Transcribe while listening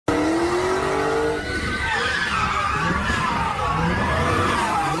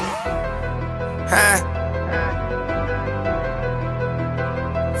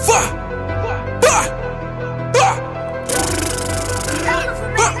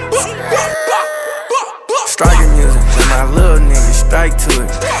Striking music, let my little nigga strike to it.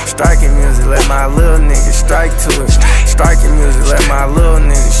 Striking music, let my little nigga strike to it. Striking music, let my little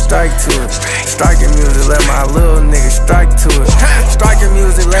nigga strike to it. Striking music, let my little nigga strike to it. Striking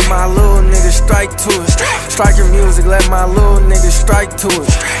music, let my little nigga strike to it. Striking music, let my little nigga strike to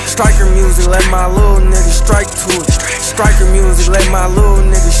it. Striking music, let my little nigga strike to it. Striking music, let my little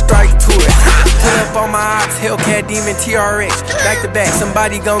nigga strike to it. Pull up on my ops, Hellcat Demon TRX. Back to back,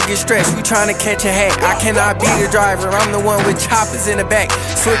 somebody gon' get stressed. We tryna catch a hack. I cannot be the driver, I'm the one with choppers in the back.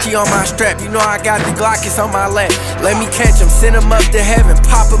 Switchy on my strap, you know I got the Glock, it's on my lap. Let me catch him, send him up to heaven,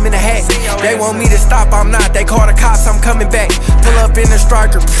 pop him in the hat. They want me to stop, I'm not. They call the cops, I'm coming back. Pull up in the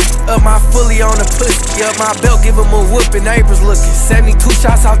striker, up my fully on the pussy. Up my belt, give him a whooping, neighbors looking. 72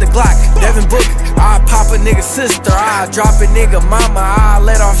 shots out the Glock, Devin Booker. I pop a nigga sister, I drop a nigga mama. I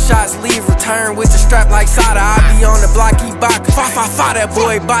let off shots, leave, return with the strap like Sada. I be on the block, he box. Fa, that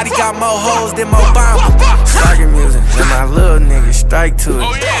boy body got more hoes than Obama. Striking music, let my little nigga strike to it.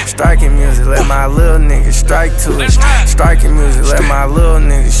 Striking music, let my little nigga strike to it. Striking music, let my little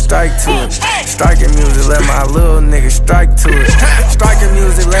nigga strike to it. Striking music, let my little nigga strike to it. Striking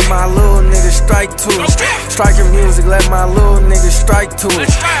music, let my little nigga strike to it. Striking music, let my little nigga strike to it.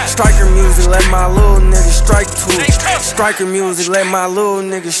 Striking music, let my little nigga strike to it. Striking music, let my little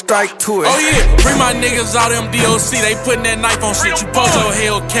nigga strike to it. Oh yeah, bring my niggas out MDOC, they putting that knife on shit. You post your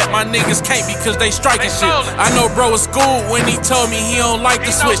Hellcat, my niggas can't because they striking shit. I know bro was school when he told me he don't like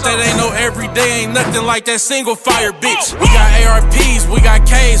the switch. That ain't no everyday, ain't nothing like that single fire bitch. We got ARPs, we got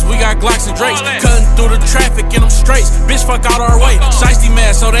Ks, we got Glocks and Drakes. Cutting through the traffic in them straights, bitch fuck out our way. Shiesty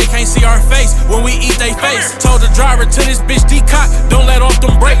mad so they can't see our face when we eat they face. Told the driver to this bitch D-cock, don't let off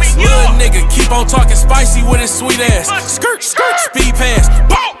them brakes. Little nigga keep on talking spicy with his sweet ass. Skirt, speed pass,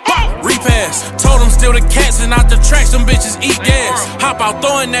 repass. Told him steal the cats and not the tracks, them bitches eat gas. Hop out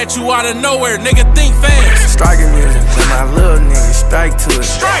throwing at you out of nowhere, nigga think fast. Striking music, let my little nigga strike to it.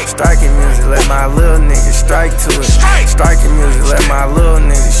 Striking music, let my little nigga strike to it. Striking music, let my little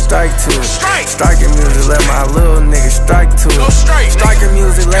nigga strike to it. Striking music, let my little nigga strike to it. Striking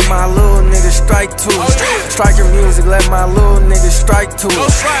music, let my little nigga strike to it. Striking music, let my little nigga strike to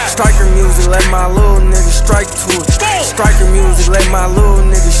it. Striking music, let my little nigga strike to it. Striking music, let my little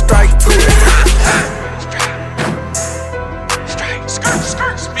nigga strike to it.